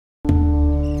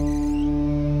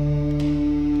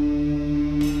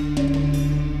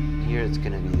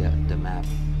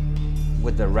map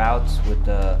with the routes, with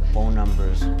the phone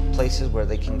numbers, places where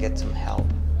they can get some help.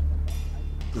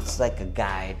 It's like a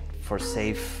guide for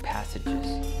safe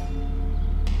passages.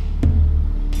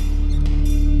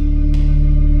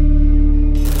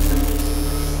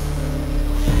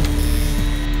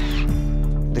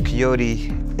 The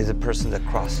Coyote is a person that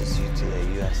crosses you to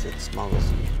the US, that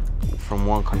smuggles you from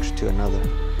one country to another.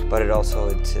 But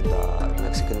it's in the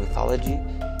Mexican mythology.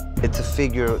 It's a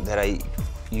figure that I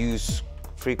use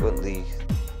frequently.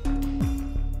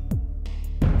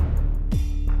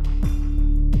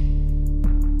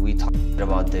 We talk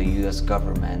about the US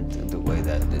government, the way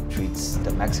that it treats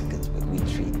the Mexicans, but we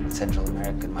treat Central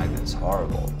American migrants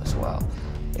horrible as well.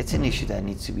 It's an issue that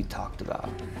needs to be talked about.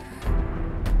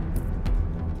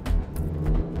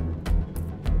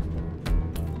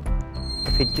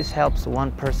 If it just helps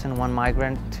one person, one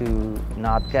migrant, to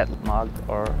not get mugged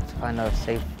or to find a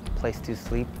safe place to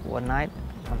sleep one night,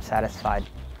 I'm satisfied.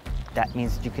 That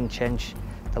means you can change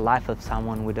the life of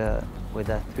someone with a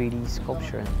 3D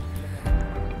sculpture.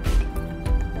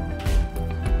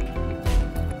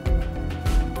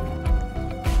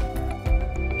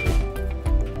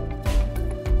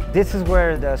 This is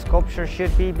where the sculpture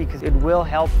should be because it will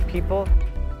help people.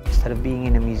 Instead of being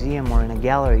in a museum or in a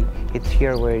gallery, it's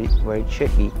here where it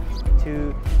should be.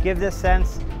 To give this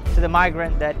sense to the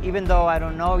migrant that even though I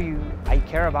don't know you, I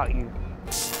care about you.